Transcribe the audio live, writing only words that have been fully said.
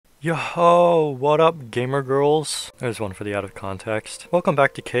Yo, what up, gamer girls? There's one for the out of context. Welcome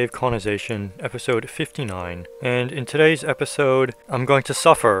back to Cave Colonization, episode 59. And in today's episode, I'm going to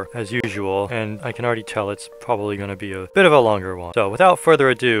suffer, as usual, and I can already tell it's probably going to be a bit of a longer one. So without further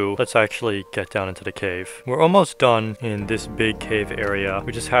ado, let's actually get down into the cave. We're almost done in this big cave area.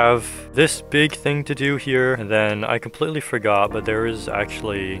 We just have this big thing to do here, and then I completely forgot, but there is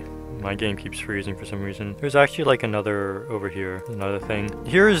actually... My game keeps freezing for some reason. There's actually like another over here, another thing.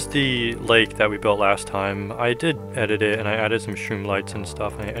 Here's the lake that we built last time. I did edit it and I added some shroom lights and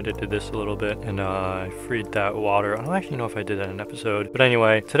stuff. And I edited this a little bit and I freed that water. I don't actually know if I did that in an episode. But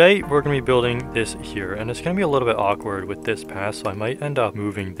anyway, today we're going to be building this here and it's going to be a little bit awkward with this path. So I might end up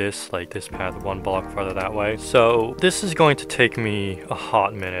moving this path one block farther that way. So this is going to take me a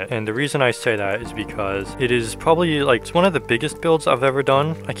hot minute. And the reason I say that is because it is probably like it's one of the biggest builds I've ever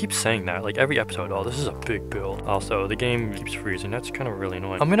done. I keep saying that like every episode. Oh, this is a big build. Also, the game keeps freezing. That's kind of really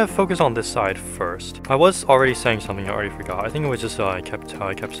annoying. I'm gonna focus on this side first. I was already saying something I already forgot. I think it was just I kept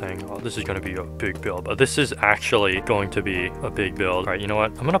saying, oh, this is gonna be a big build, but this is actually going to be a big build. All right, you know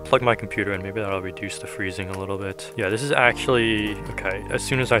what? I'm gonna plug my computer and maybe that'll reduce the freezing a little bit. Yeah, this is actually okay. As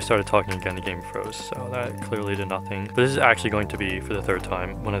soon as I started talking again, the game froze, so that clearly did nothing. But this is actually going to be, for the third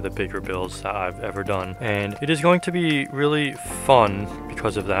time, one of the bigger builds that I've ever done, and it is going to be really fun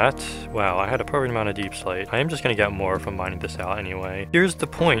because of that. Wow, I had a perfect amount of deep slate. I am just gonna get more from mining this out anyway. Here's the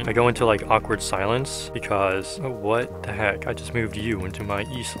point. I go into like awkward silence because oh, what the heck? I just moved you into my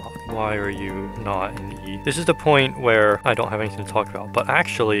E slot. Why are you not in E? This is the point where I don't have anything to talk about, but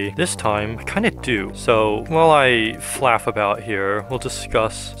actually this time I kind of do. So while I flaff about here, we'll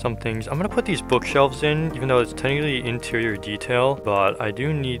discuss some things. I'm gonna put these bookshelves in, even though it's technically interior detail, but I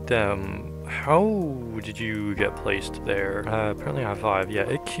do need them. How did you get placed there? Apparently I have 5. Yeah,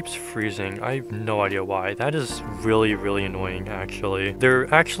 it keeps freezing. I have no idea why. That is really, really annoying, actually.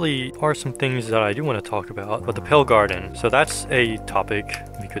 There actually are some things that I do want to talk about, but the Pale Garden. So that's a topic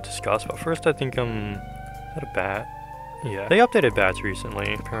we could discuss, but first I think is that a bat? Yeah, they updated bats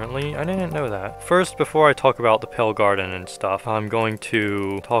recently, apparently. I didn't know that. First, before I talk about the Pale Garden and stuff, I'm going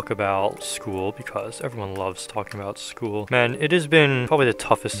to talk about school because everyone loves talking about school. Man, it has been probably the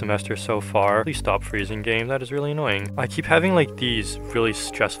toughest semester so far. Please stop freezing, game. That is really annoying. I keep having like these really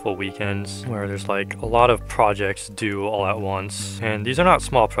stressful weekends where there's like a lot of projects due all at once. And these are not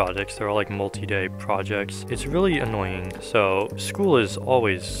small projects. They're all like multi-day projects. It's really annoying. So school is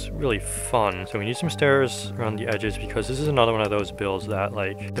always really fun. So we need some stairs around the edges because this is another one of those builds that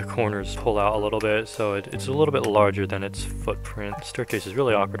like the corners pull out a little bit, so it's a little bit larger than its footprint. The staircase is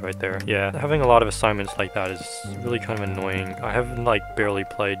really awkward right there. Yeah, having a lot of assignments like that is really kind of annoying. I haven't like barely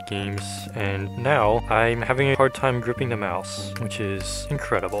played games and now I'm having a hard time gripping the mouse, which is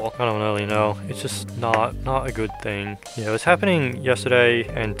incredible. I don't really know. It's just not a good thing. Yeah, it was happening yesterday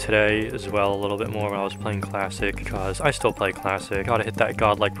and today as well a little bit more when I was playing Classic because I still play Classic. Gotta hit that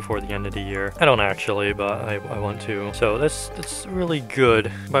godlike before the end of the year. I don't actually, but I want to. So that's really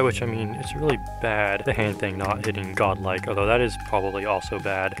good, by which I mean it's really bad, the hand thing not hitting godlike, although that is probably also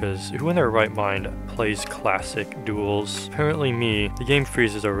bad, because who in their right mind plays Classic duels? Apparently me. The game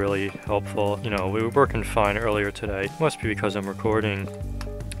freezes are really helpful. You know, we were working fine earlier today. Must be because I'm recording.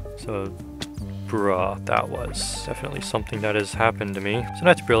 So, bruh, that was definitely something that has happened to me. So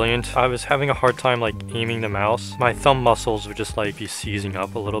that's brilliant. I was having a hard time like aiming the mouse. My thumb muscles would just like be seizing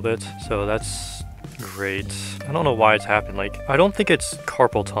up a little bit, so that's great. I don't know why it's happened. Like, I don't think it's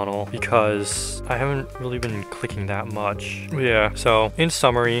carpal tunnel because I haven't really been clicking that much. Yeah, so in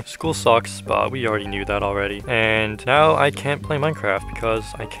summary, school sucks, but we already knew that already. And now I can't play Minecraft because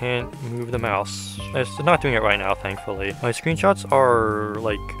I can't move the mouse. I'm not doing it right now, thankfully. My screenshots are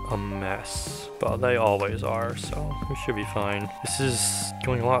like a mess, but they always are, so we should be fine. This is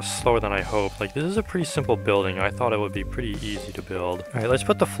going a lot slower than I hoped. Like, this is a pretty simple building. I thought it would be pretty easy to build. All right, let's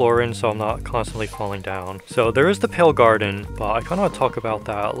put the floor in so I'm not constantly falling down. So there is the Pale Garden, but I kind of want to talk about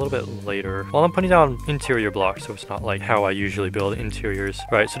that a little bit later. While I'm putting down interior blocks, so it's not like how I usually build interiors.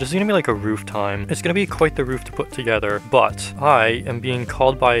 Right, so this is gonna be like a roof time. It's gonna be quite the roof to put together, but I am being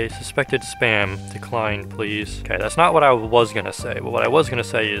called by suspected spam. Decline, please. Okay, that's not what I was gonna say, but what I was gonna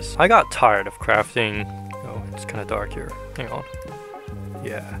say is I got tired of crafting. Oh, it's kind of dark here. Hang on.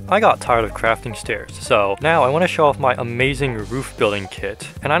 Yeah, I got tired of crafting stairs, so now I want to show off my amazing roof building kit.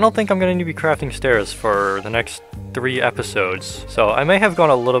 And I don't think I'm going to be crafting stairs for the next 3 episodes, so I may have gone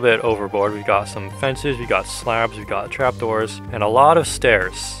a little bit overboard. We've got some fences, we got slabs, we got trapdoors, and a lot of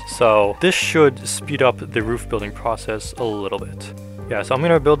stairs. So this should speed up the roof building process a little bit. Yeah, so I'm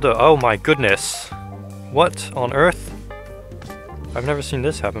going to build the... Oh my goodness! What on earth? I've never seen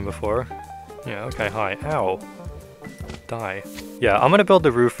this happen before. Yeah, okay, hi. Ow. die. Yeah, I'm gonna build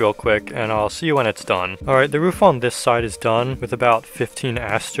the roof real quick and I'll see you when it's done. Alright, the roof on this side is done with about 15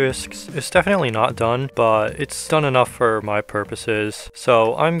 asterisks. It's definitely not done, but it's done enough for my purposes.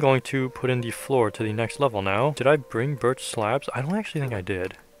 So I'm going to put in the floor to the next level now. Did I bring birch slabs? I don't actually think I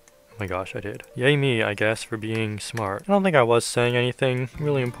did. Oh my gosh, I did. Yay me, I guess, for being smart. I don't think I was saying anything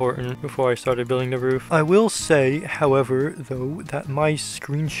really important before I started building the roof. I will say, however, though, that my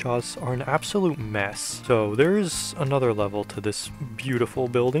screenshots are an absolute mess. So there's another level to this beautiful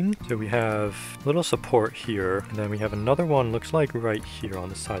building. So we have a little support here, and then we have another one, looks like right here on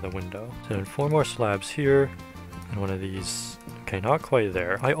the side of the window. So then 4 more slabs here, and one of these. Okay, not quite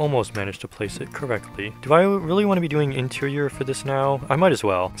there. I almost managed to place it correctly. Do I really want to be doing interior for this now? I might as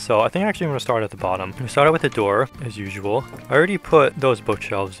well. So I think actually I'm going to start at the bottom. I'm going to start out with the door, as usual. I already put those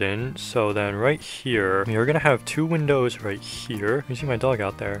bookshelves in, so then right here, we're going to have 2 windows right here. You see my dog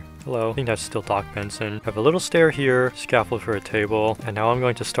out there. Hello. I think that's still Doc Benson. I have a little stair here, scaffold for a table, and now I'm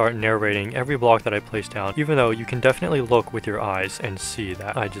going to start narrating every block that I place down, even though you can definitely look with your eyes and see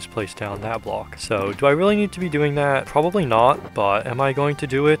that I just placed down that block. So do I really need to be doing that? Probably not, but am I going to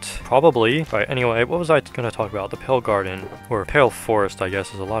do it? Probably. Right, anyway, what was I going to talk about? The Pale Garden, or Pale Forest, I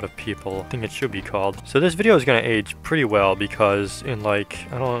guess, as a lot of people think it should be called. So this video is going to age pretty well because in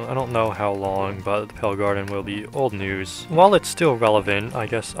like, I don't know how long, but the Pale Garden will be old news. While it's still relevant, I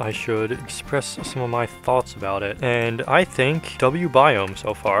guess I should express some of my thoughts about it. And I think W biome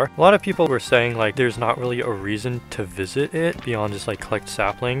so far. A lot of people were saying like there's not really a reason to visit it beyond just like collect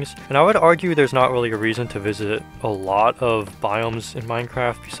saplings. And I would argue there's not really a reason to visit a lot of biomes in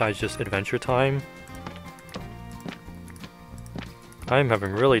Minecraft besides just Adventure Time. I'm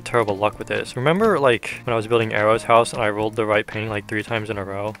having really terrible luck with this. Remember like when I was building Arrow's house and I rolled the right painting like 3 times in a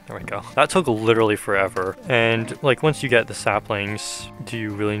row? There we go. That took literally forever. And like once you get the saplings, do you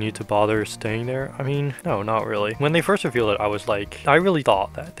really need to bother staying there? I mean, no, not really. When they first revealed it, I was like, I really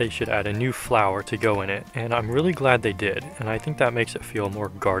thought that they should add a new flower to go in it. And I'm really glad they did. And I think that makes it feel more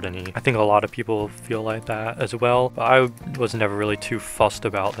gardeny. I think a lot of people feel like that as well. But I was never really too fussed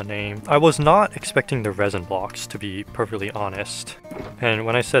about the name. I was not expecting the resin blocks, to be perfectly honest. And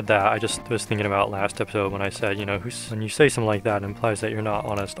when I said that, I just was thinking about last episode when I said, you know, when you say something like that, it implies that you're not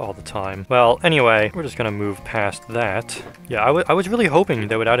honest all the time. Well, anyway, we're just gonna move past that. Yeah, I was really hoping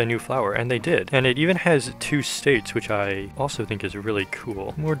they would add a new flower, and they did. And it even has 2 states, which I also think is really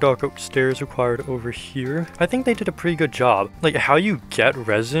cool. More dark oak stairs required over here. I think they did a pretty good job. Like, how you get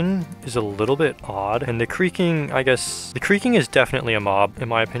resin is a little bit odd. And the creaking, I guess, the creaking is definitely a mob, in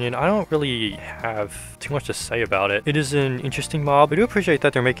my opinion. I don't really have too much to say about it. It is an interesting mob. I do appreciate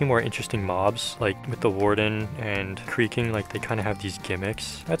that they're making more interesting mobs, like with the warden and creaking, like they kind of have these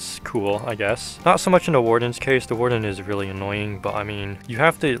gimmicks. That's cool, I guess. Not so much in the warden's case. The warden is really annoying, but I mean, you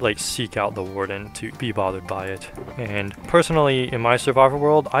have to like seek out the warden to be bothered by it. And personally, in my survival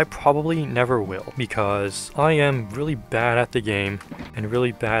world, I probably never will because I am really bad at the game and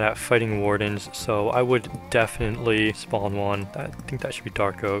really bad at fighting wardens, so I would definitely spawn one. I think that should be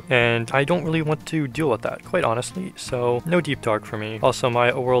dark oak, and I don't really want to deal with that, quite honestly, so no deep dark for me. Also,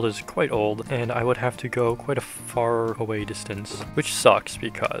 my world is quite old, and I would have to go quite a far away distance, which sucks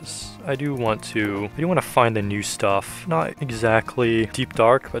because I do want to find the new stuff. Not exactly deep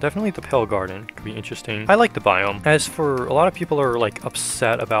dark, but definitely the Pale Garden could be interesting. I like the biome. As for a lot of people are like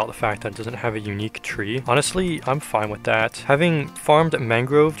upset about the fact that it doesn't have a unique tree. Honestly, I'm fine with that. Having farmed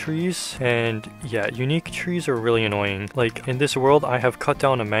mangrove trees, and yeah, unique trees are really annoying. Like in this world, I have cut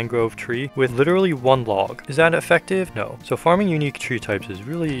down a mangrove tree with literally 1 log. Is that effective? No. So farming unique tree types is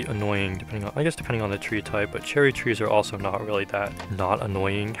really annoying depending on the tree type, but cherry trees are also not really that not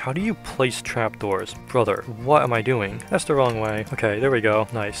annoying. How do you place trapdoors? Brother, what am I doing? That's the wrong way. Okay, there we go.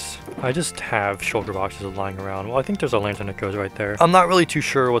 Nice. I just have shulker boxes lying around. Well, I think there's a lantern that goes right there. I'm not really too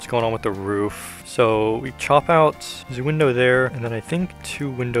sure what's going on with the roof. So we chop out, there's a window there, and then I think 2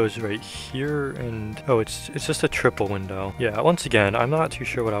 windows right here, and oh, it's just a triple window. Yeah, once again, I'm not too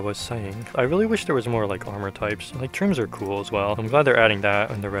sure what I was saying. I really wish there was more like armor types. Like trims are cool as well. I'm glad they're adding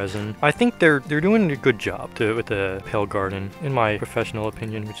that and the resin. I think they're doing a good job with the Pale Garden, in my professional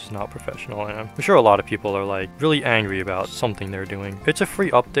opinion, which is not professional, and I'm sure a lot of people are like really angry about something they're doing. It's a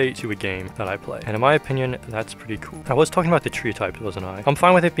free update to a game that I play, and in my opinion, that's pretty cool. I was talking about the tree types, wasn't I? I'm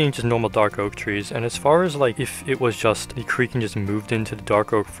fine with it being just normal dark oak trees, and as far as like if it was just the creaking just moved into the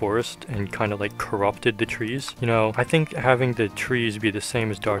dark oak forest and kind of like corrupted the trees, you know, I think having the trees be the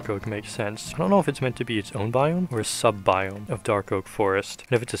same as dark oak makes sense. I don't know if it's meant to be its own biome or a sub biome of dark dark oak forest.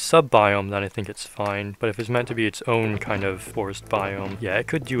 And if it's a sub-biome, then I think it's fine. But if it's meant to be its own kind of forest biome, yeah, it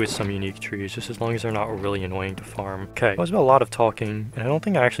could do with some unique trees, just as long as they're not really annoying to farm. Okay, that was a lot of talking, and I don't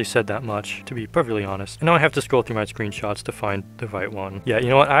think I actually said that much, to be perfectly honest. And now I have to scroll through my screenshots to find the right one. Yeah, you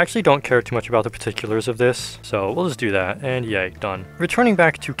know what? I actually don't care too much about the particulars of this, so we'll just do that, and yay, done. Returning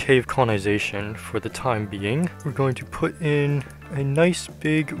back to cave colonization for the time being, we're going to put in a nice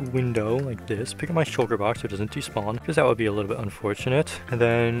big window like this. Pick up my shulker box so it doesn't despawn, because that would be a little bit unfortunate. And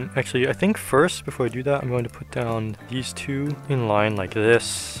then, actually, I think first, before I do that, I'm going to put down these two in line like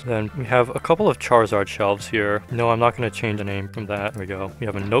this. Then we have a couple of Charizard shelves here. No, I'm not going to change the name from that. There we go. We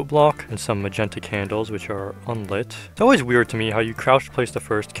have a note block and some magenta candles, which are unlit. It's always weird to me how you crouch place the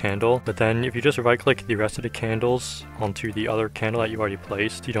first candle, but then if you just right-click the rest of the candles onto the other candle that you already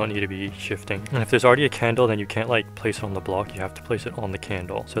placed, you don't need to be shifting. And if there's already a candle, then you can't like place it on the block. You have to place it on the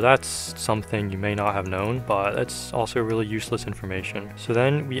candle. So that's something you may not have known, but that's also really useless information. So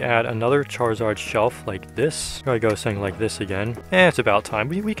then we add another Charizard shelf like this. Here I go saying like this again. It's about time.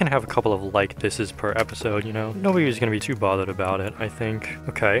 We can have a couple of like thises per episode, you know? Nobody's gonna be too bothered about it, I think.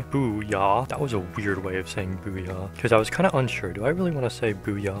 Okay, booyah. That was a weird way of saying booyah, because I was kind of unsure. Do I really want to say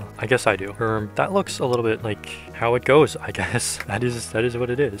booyah? I guess I do. That looks a little bit like how it goes, I guess. That is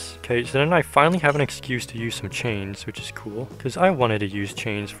what it is. Okay, so then I finally have an excuse to use some chains, which is cool, because I wanted to use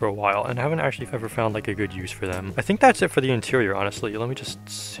chains for a while and haven't actually ever found like a good use for them. I think that's it for the interior, honestly. Let me just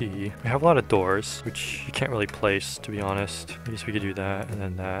see. We have a lot of doors, which you can't really place, to be honest. I guess we could do that and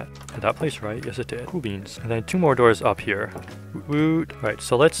then that. Did that place right? Yes, it did. Cool beans. And then two more doors up here. Woot. Right,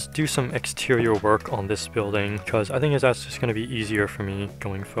 so let's do some exterior work on this building, because I think that's just going to be easier for me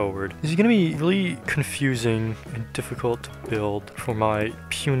going forward. This is going to be really confusing and difficult to build for my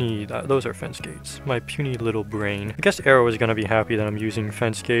puny, those are fence gates, my puny little brain. I guess Arrow is going to be happy that I'm using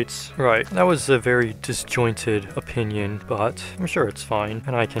fence gates. Right, that was a very disjointed opinion, but I'm sure it's fine,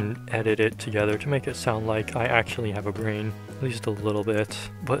 and I can edit it together to make it sound like I actually have a brain. At least a little bit.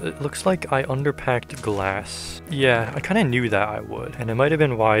 But it looks like I underpacked glass. Yeah, I kind of knew that I would, and it might have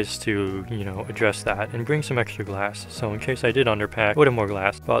been wise to, you know, address that and bring some extra glass, so in case I did underpack, I would have more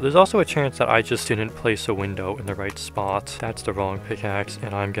glass. But there's also a chance that I just didn't place a window in the right spot. That's the wrong pickaxe,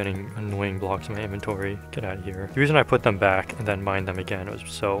 and I'm getting annoying blocks in my inventory. Get out of here. The reason I put them back and then mined them again was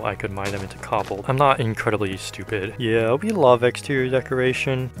so I could mine them into cobble. I'm not incredibly stupid. Yeah, we love exterior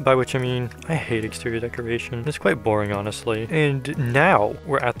decoration, by which I mean I hate exterior decoration. It's quite boring, honestly. And now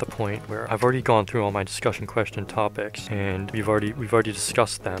we're at the point where I've already gone through all my discussion question topics, and we've already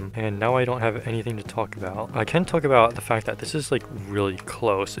discussed them, and now I don't have anything to talk about. I can talk about the fact that this is like really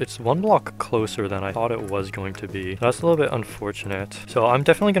close. It's one block closer than I thought it was going to be. That's a little bit unfortunate. So I'm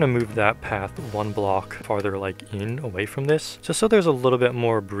definitely going to move that path one block farther like in away from this, just so there's a little bit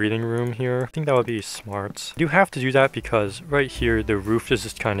more breathing room here. I think that would be smart. You have to do that because right here the roof is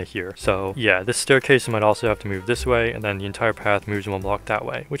just kind of here. So yeah, this staircase might also have to move this way, and then the entire path moves one block that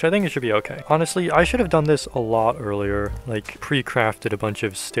way, which I think it should be okay. Honestly, I should have done this a lot earlier, like pre-crafted a bunch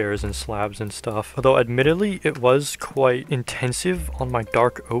of stairs and slabs and stuff. Although admittedly, it was quite intensive on my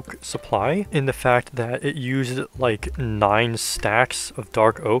dark oak supply in the fact that it used like 9 stacks of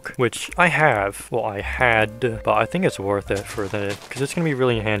dark oak, which I have. Well, I had, but I think it's worth it for because it's going to be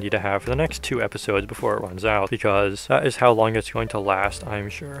really handy to have for the next 2 episodes before it runs out, because that is how long it's going to last, I'm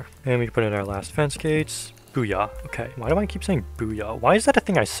sure. And we can put in our last fence gates. Booyah. Okay, why do I keep saying booyah? Why is that a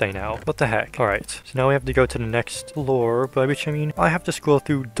thing I say now? What the heck? Alright, so now we have to go to the next floor, by which I mean I have to scroll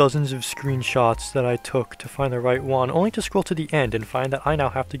through dozens of screenshots that I took to find the right one, only to scroll to the end and find that I now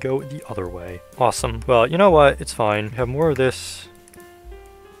have to go the other way. Awesome. Well, you know what? It's fine. We have more of this.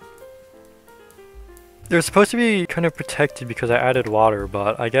 They're supposed to be kind of protected because I added water,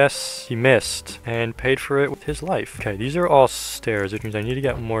 but I guess he missed and paid for it with his life. Okay, these are all stairs, which means I need to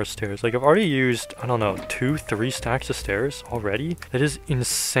get more stairs. Like, I've already used, I don't know, 2-3 stacks of stairs already. That is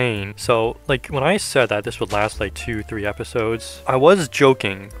insane. So, like, when I said that this would last like 2-3 episodes, I was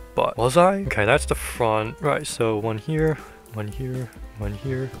joking, but was I? Okay, that's the front. Right, so one here, one here, one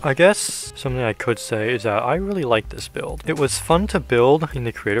here. I guess something I could say is that I really like this build. It was fun to build in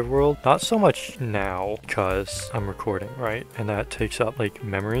the creative world, not so much now because I'm recording, right? And that takes up like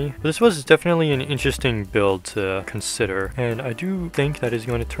memory. But this was definitely an interesting build to consider, and I do think that is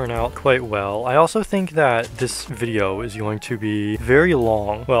going to turn out quite well. I also think that this video is going to be very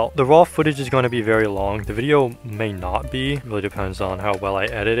long. Well, the raw footage is going to be very long. The video may not be. It really depends on how well I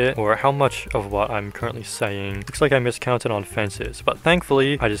edit it or how much of what I'm currently saying. Looks like I miscounted on fences, but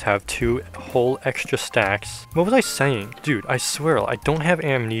thankfully, I just have 2 whole extra stacks. What was I saying? Dude, I swear, I don't have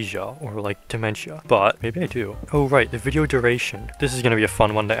amnesia or like dementia, but maybe I do. Oh, right, the video duration. This is gonna be a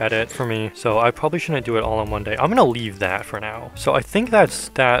fun one to edit for me, so I probably shouldn't do it all in one day. I'm gonna leave that for now. So I think that's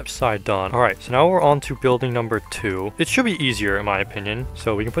that side done. All right, so now we're on to building number 2. It should be easier in my opinion.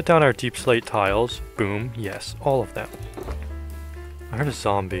 So we can put down our deep slate tiles. Boom, yes, all of them. I heard a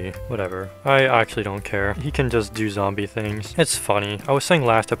zombie. Whatever. I actually don't care. He can just do zombie things. It's funny. I was saying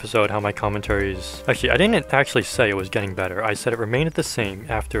last episode how my commentaries... Actually, I didn't actually say it was getting better. I said it remained the same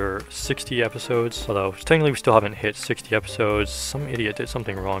after 60 episodes. Although, technically we still haven't hit 60 episodes. Some idiot did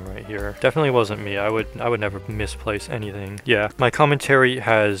something wrong right here. Definitely wasn't me. I would never misplace anything. Yeah, my commentary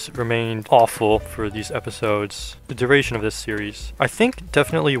has remained awful for these episodes. The duration of this series. I think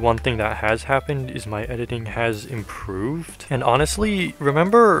definitely one thing that has happened is my editing has improved. And honestly,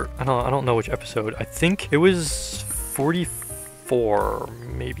 remember, I don't know which episode, I think it was 44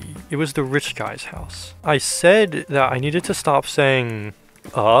 maybe. It was the rich guy's house. I said that I needed to stop saying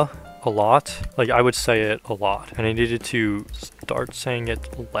a lot. Like I would say it a lot and I needed to start saying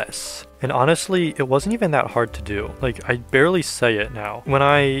it less. And honestly, it wasn't even that hard to do. Like, I barely say it now. When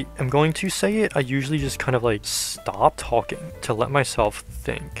I am going to say it, I usually just kind of like stop talking to let myself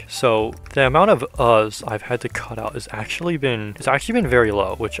think. So the amount of uhs I've had to cut out it's actually been very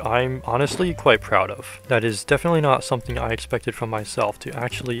low, which I'm honestly quite proud of. That is definitely not something I expected from myself, to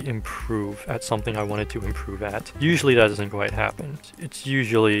actually improve at something I wanted to improve at. Usually that doesn't quite happen. It's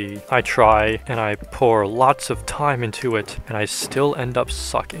usually I try and I pour lots of time into it and I still end up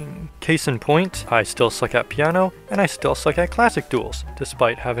sucking. Case in point, I still suck at piano, and I still suck at classic duels,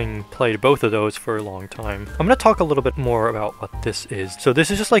 despite having played both of those for a long time. I'm gonna talk a little bit more about what this is. So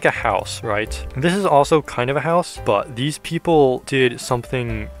this is just like a house, right? This is also kind of a house, but these people did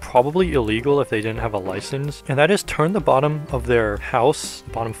something probably illegal if they didn't have a license, and that is turn the bottom of their house,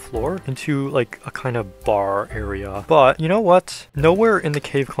 bottom floor, into like a kind of bar area. But you know what? Nowhere in the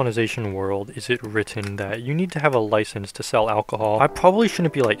cave colonization world is it written that you need to have a license to sell alcohol. I probably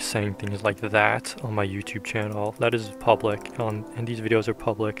shouldn't be like saying things like that on my YouTube channel. That is public, and these videos are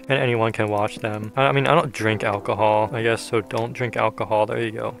public, and anyone can watch them. I mean, I don't drink alcohol, I guess, so don't drink alcohol. There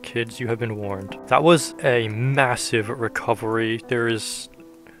you go. Kids, you have been warned. That was a massive recovery. There is...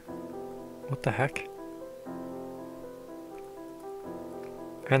 What the heck?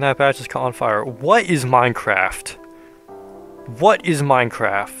 And that badge just caught on fire. What is Minecraft? What is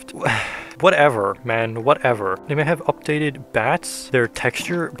Minecraft? Whatever, man, whatever. They may have updated bats, their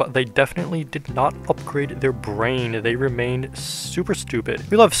texture, but they definitely did not upgrade their brain. They remained super stupid.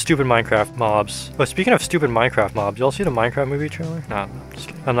 We love stupid Minecraft mobs. But speaking of stupid Minecraft mobs, y'all see the Minecraft movie trailer? Nah, I'm just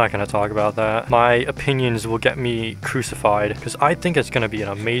kidding. I'm not gonna talk about that. My opinions will get me crucified, because I think it's gonna be an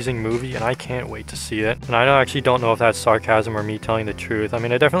amazing movie, and I can't wait to see it. And I actually don't know if that's sarcasm or me telling the truth. I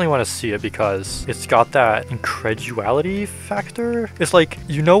mean, I definitely want to see it because it's got that incredulity factor. It's like,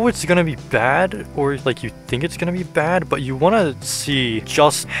 you know it's gonna be bad, or like you think it's gonna be bad, but you want to see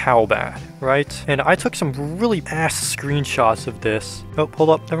just how bad, right? And I took some really ass screenshots of this. Oh, hold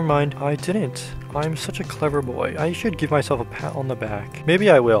up, never mind. I didn't. I'm such a clever boy. I should give myself a pat on the back. Maybe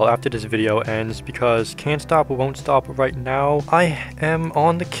I will after this video ends, because can't stop, won't stop right now. I am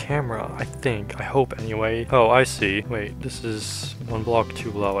on the camera, I think. I hope anyway. Oh, I see. Wait, this is one block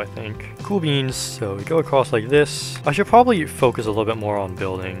too low, I think. Cool beans. So we go across like this. I should probably focus a little bit more on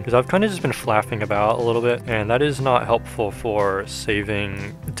building, because I've kind of just been flapping about a little bit, and that is not helpful for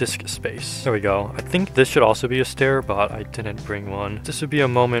saving disk space. There we go. I think this should also be a stair, but I didn't bring one. This would be a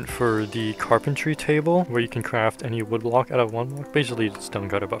moment for the carpentry table where you can craft any wood block out of one block. Basically it's stone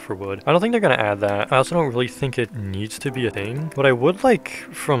cutter but for wood. I don't think they're gonna add that. I also don't really think it needs to be a thing. What I would like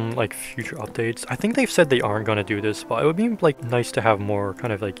from like future updates, I think they've said they aren't gonna do this, but it would be like nice to have more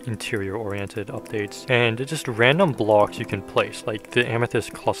kind of like interior oriented updates, and just random blocks you can place, like the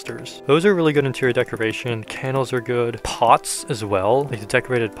amethyst clusters. Those are really good interior decoration. Candles are good. Pots as well, like the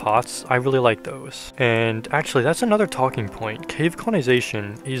decorated pots. I really like those. And actually that's another talking point. Cave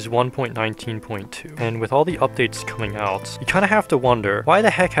colonization is 1.19.2, and with all the updates coming out, you kind of have to wonder, why the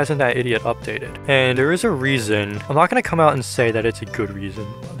heck hasn't that idiot updated? And there is a reason. I'm not going to come out and say that it's a good reason.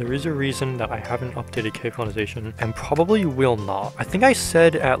 There is a reason that I haven't updated cave colonization, and probably will not. I think I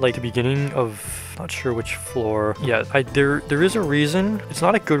said at like the beginning of, not sure which floor. Yeah, there is a reason. It's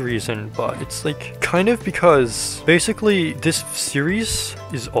not a good reason, but it's like kind of because basically this series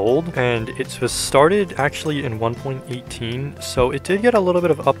is old, and it was started actually in 1.18, so it did get a little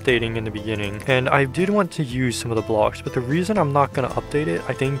bit of updating in the beginning, and I did want to use some of the blocks, but the reason I'm not going to update it,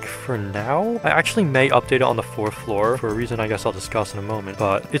 I think for now, I actually may update it on the 4th floor for a reason I guess I'll discuss in a moment,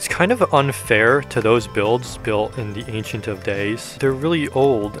 but it's kind of unfair to those builds built in the ancient of days. They're really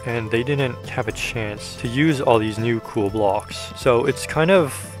old, and they didn't have a chance to use all these new cool blocks, so it's kind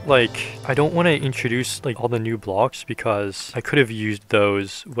of like, I don't want to introduce like all the new blocks because I could have used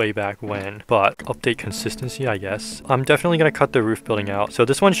those way back when, but update consistency, I guess. I'm definitely going to cut the roof building out, so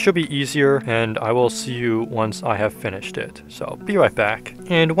this one should be easier, and I will see you once I have finished it. So be right back.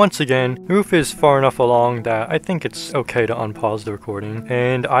 And once again, the roof is far enough along that I think it's okay to unpause the recording,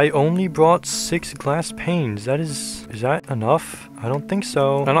 and I only brought 6 glass panes. Is that enough? I don't think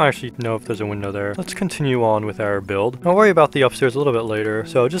so. I don't actually know if there's a window there. Let's continue on with our build. I'll worry about the upstairs a little bit later.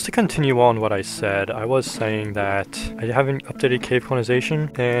 So just to continue on what I said, I was saying that I haven't updated cave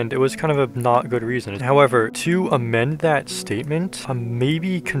colonization, and it was kind of a not good reason. However, to amend that statement, I'm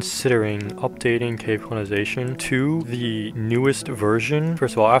maybe considering updating cave colonization to the newest version.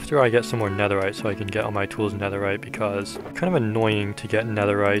 First of all, after I get some more netherite so I can get all my tools netherite, because it's kind of annoying to get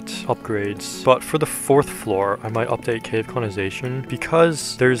netherite upgrades. But for the 4th floor, I might update cave colonization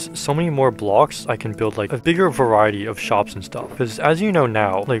because there's so many more blocks. I can build like a bigger variety of shops and stuff, because as you know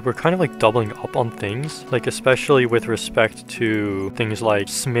now, like we're kind of like doubling up on things, like especially with respect to things like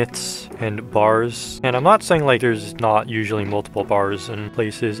smiths and bars. And I'm not saying like there's not usually multiple bars and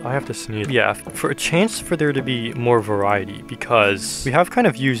places. I have to sneeze. Yeah, for a chance for there to be more variety, because we have kind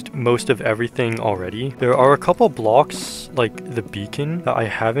of used most of everything already. There are a couple blocks like the beacon that I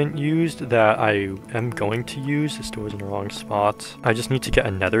haven't used that I am going to use. The store's in the wrong spot. I just need to get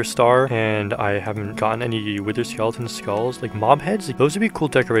a nether star, and I haven't gotten any wither skeleton skulls. Like mob heads, like, those would be cool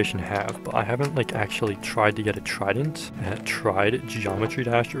decoration to have, but I haven't like actually tried to get a trident. Tried Geometry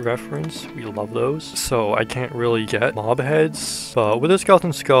Dash reference. We love those. So I can't really get mob heads, but wither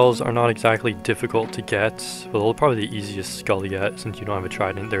skeleton skulls are not exactly difficult to get. Well, probably the easiest skull to get since you don't have a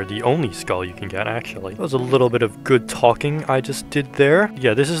trident. They're the only skull you can get, actually. That was a little bit of good talking I just did there.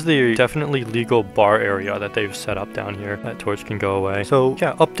 Yeah, this is the definitely legal bar area that they've set up down here. That torch can go away. So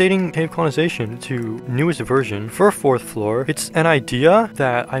yeah, updating cave colonization to newest version for 4th floor. It's an idea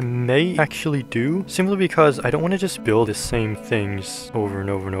that I may actually do, simply because I don't want to just build the same things over and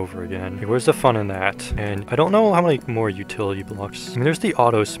over and over again. Like, where's the fun in that? And I don't know how many more utility blocks. I mean, there's the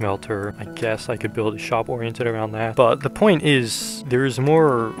auto smelter. I guess I could build a shop oriented around that, but the point is there's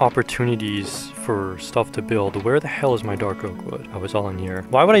more opportunities for stuff to build. Where the hell is my dark oak wood? I was all in here.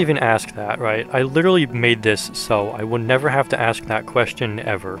 Why would I even ask that, right? I literally made this so I would never have to ask that question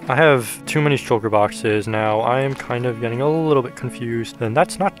ever. I have too many shulker boxes now. I am kind of getting a little bit confused, and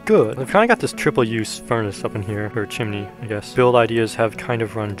that's not good. I've kind of got this triple use furnace up in here, or chimney, I guess. Build ideas have kind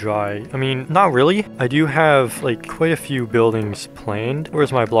of run dry. I mean, not really. I do have like quite a few buildings planned.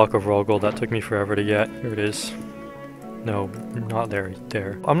 Where's my block of raw gold? That took me forever to get. Here it is. No, not there,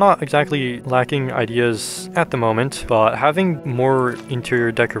 there. I'm not exactly lacking ideas at the moment, but having more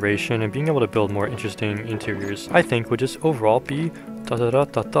interior decoration and being able to build more interesting interiors, I think would just overall be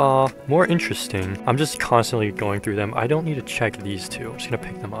more interesting. I'm just constantly going through them. I don't need to check these two. I'm just gonna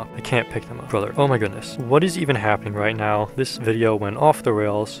pick them up. I can't pick them up. Brother, oh my goodness. What is even happening right now? This video went off the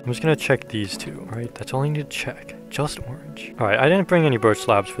rails. I'm just gonna check these two, right? That's all I need to check. Just orange. Alright, I didn't bring any birch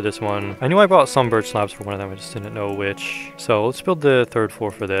slabs for this one. I knew I brought some birch slabs for one of them, I just didn't know which. So let's build the 3rd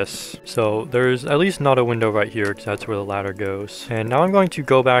floor for this. So there's at least not a window right here, because that's where the ladder goes. And now I'm going to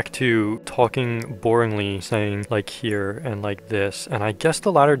go back to talking boringly, saying like here and like this. And I guess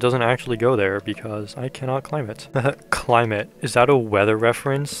the ladder doesn't actually go there because I cannot climb it. Climb it. Is that a weather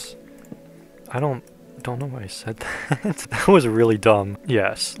reference? I don't know why I said that. That was really dumb.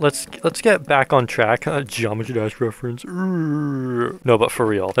 Yes, let's get back on track. Geometry Dash reference. No, but for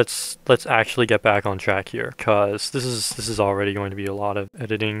real, let's actually get back on track here, because this is already going to be a lot of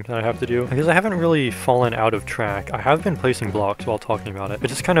editing that I have to do, because I haven't really fallen out of track. I have been placing blocks while talking about it. It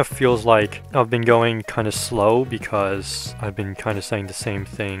just kind of feels like I've been going kind of slow because I've been kind of saying the same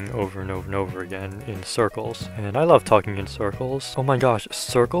thing over and over and over again in circles, and I love talking in circles. Oh my gosh,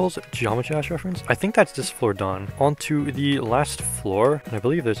 circles, Geometry Dash reference. I think that's this floor done. On to the last floor, and I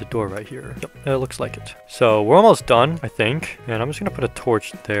believe there's a door right here. Yep, it looks like it. So we're almost done, I think, and I'm just gonna put a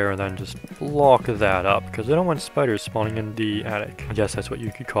torch there and then just block that up, because I don't want spiders spawning in the attic. I guess that's what you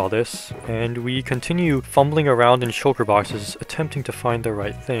could call this. And we continue fumbling around in shulker boxes, attempting to find the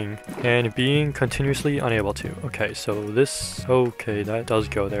right thing and being continuously unable to. Okay, so this, okay, that does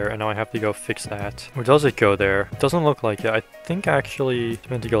go there, and now I have to go fix that. Or does it go there? It doesn't look like it. I think actually it's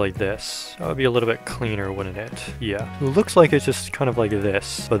meant to go like this. That would be a little bit cleaner, wouldn't it? Yeah. It looks like it's just kind of like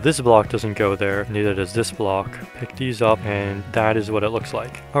this, but this block doesn't go there, neither does this block. Pick these up, and that is what it looks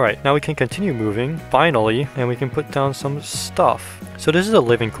like. All right, now we can continue moving, finally, and we can put down some stuff. So this is the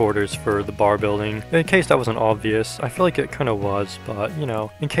living quarters for the bar building. In case that wasn't obvious, I feel like it kind of was, but you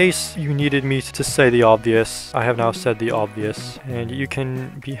know, in case you needed me to say the obvious, I have now said the obvious, and you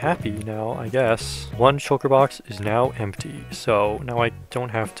can be happy now, I guess. One shulker box is now empty, so now I don't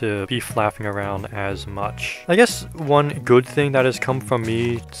have to be flapping around as much. I guess one good thing that has come from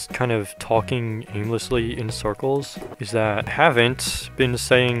me kind of talking aimlessly in circles is that I haven't been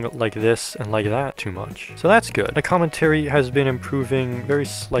saying like this and like that too much. So that's good. The commentary has been improving very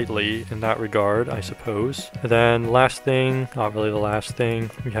slightly in that regard, I suppose. And then last thing, not really the last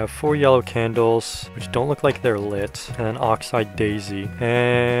thing, we have 4 yellow candles, which don't look like they're lit, and an oxide daisy.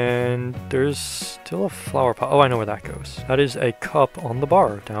 And there's still a flower pot. Oh, I know where that goes. That is a cup on the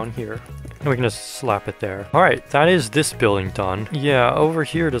bar down here. And we can just slap it there. Alright, that is this building done. Yeah, over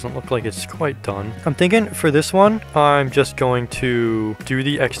here doesn't look like it's quite done. I'm thinking for this one, I'm just going to do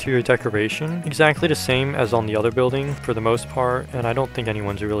the exterior decoration exactly the same as on the other building for the most part, and I don't think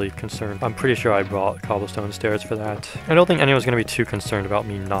anyone's really concerned. I'm pretty sure I brought cobblestone stairs for that. I don't think anyone's going to be too concerned about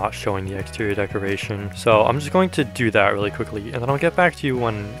me not showing the exterior decoration. So I'm just going to do that really quickly, and then I'll get back to you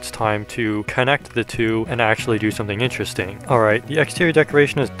when it's time to connect the two and actually do something interesting. Alright, the exterior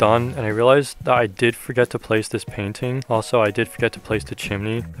decoration is done, and I realized that I did forget to place this painting. Also, I did forget to place the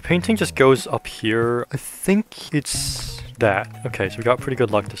chimney. The painting just goes up here. I think it's that. Okay, so we got pretty good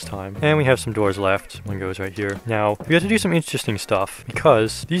luck this time. And we have some doors left. One goes right here. Now, we have to do some interesting stuff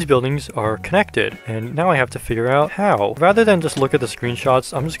because these buildings are connected. And now I have to figure out how. Rather than just look at the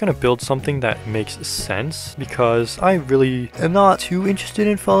screenshots, I'm just going to build something that makes sense because I really am not too interested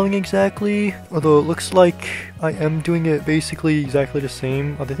in following exactly. Although it looks like I am doing it basically exactly the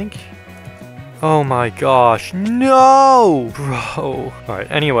same. I think... Oh my gosh, no! Bro.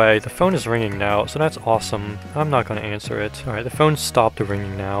 Alright, anyway, the phone is ringing now, so that's awesome. I'm not gonna answer it. Alright, the phone stopped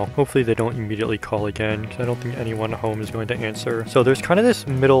ringing now. Hopefully they don't immediately call again, because I don't think anyone at home is going to answer. So there's kind of this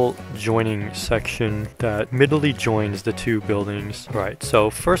middle joining section that middly joins the two buildings. Right, so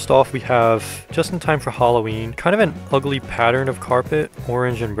first off we have, just in time for Halloween, kind of an ugly pattern of carpet,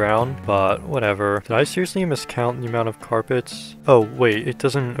 orange and brown, but whatever. Did I seriously miscount the amount of carpets? Oh, wait, it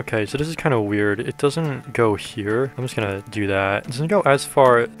doesn't... Okay, so this is kind of weird. It doesn't go here. I'm just gonna do that. It doesn't go as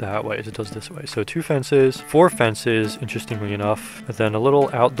far that way as it does this way. So 2 fences, 4 fences, interestingly enough. And then a little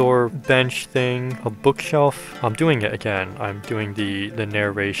outdoor bench thing, a bookshelf. I'm doing it again. I'm doing the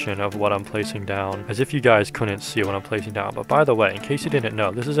narration of what I'm placing down, as if you guys couldn't see what I'm placing down. But by the way, in case you didn't know,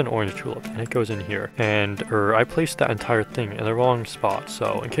 this is an orange tulip, and it goes in here. And I placed that entire thing in the wrong spot.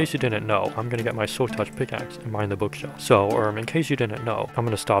 So in case you didn't know, I'm gonna get my Soul Touch pickaxe and mine the bookshelf. So, in case you didn't know, I'm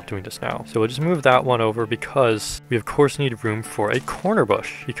gonna stop doing this now. So we'll just move that one over because we of course need room for a corner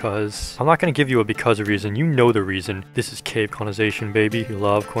bush, because I'm not going to give you a because reason. You know the reason. This is cave colonization, baby. We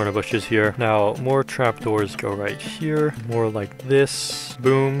love corner bushes here. Now more trapdoors go right here, more like this.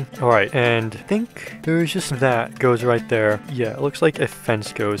 Boom. Alright, and I think there's just that goes right there. Yeah, it looks like a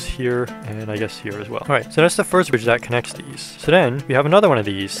fence goes here and I guess here as well. Alright, so that's the first bridge that connects these. So then we have another one of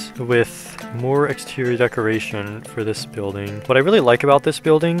these with more exterior decoration for this building. What I really like about this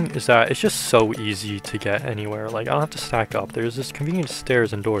building is that it's just so easy to get anywhere. Like, I don't have to stack up. There's this convenient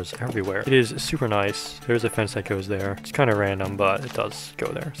stairs and doors everywhere. It is super nice. There's a fence that goes there. It's kind of random, but it does go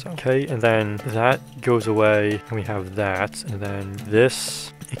there. So, okay, and then that goes away, and we have that, and then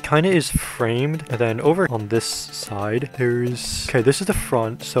this. It kind of is framed, and then over on this side, there's... Okay, this is the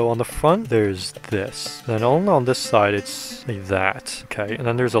front, so on the front, there's this. And then only on this side, it's like that. Okay, and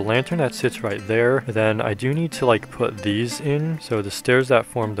then there's a lantern that sits right there. And then I do need to, like, put these in. So the stairs that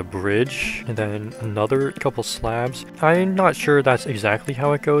form the bridge, and then another couple slabs. I'm not sure that's exactly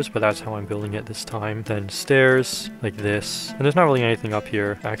how it goes, but that's how I'm building it this time. Then stairs, like this. And there's not really anything up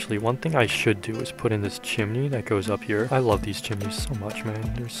here. Actually, one thing I should do is put in this chimney that goes up here. I love these chimneys so much,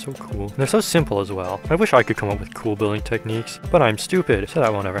 man. They're so cool. And they're so simple as well. I wish I could come up with cool building techniques, but I'm stupid, so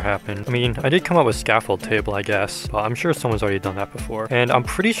that won't ever happen. I mean, I did come up with scaffold table, I guess, but I'm sure someone's already done that before. And I'm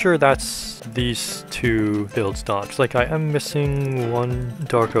pretty sure that's these 2 builds done. It's like I am missing 1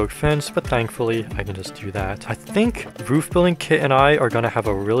 dark oak fence, but thankfully I can just do that. I think Roof Building Kit and I are gonna have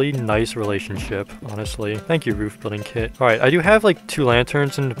a really nice relationship, honestly. Thank you, Roof Building Kit. Alright, I do have like 2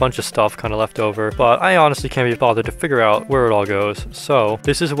 lanterns and a bunch of stuff kind of left over, but I honestly can't be bothered to figure out where it all goes. So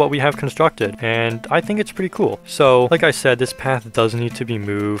this is what we have constructed, and I think it's pretty cool. So, like I said, this path does need to be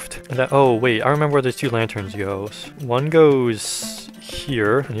moved. Oh, wait, I remember where the 2 lanterns goes. One goes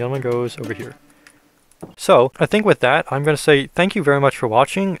here, and the other one goes over here. So, I think with that, I'm going to say thank you very much for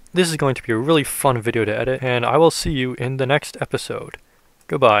watching. This is going to be a really fun video to edit, and I will see you in the next episode.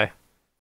 Goodbye.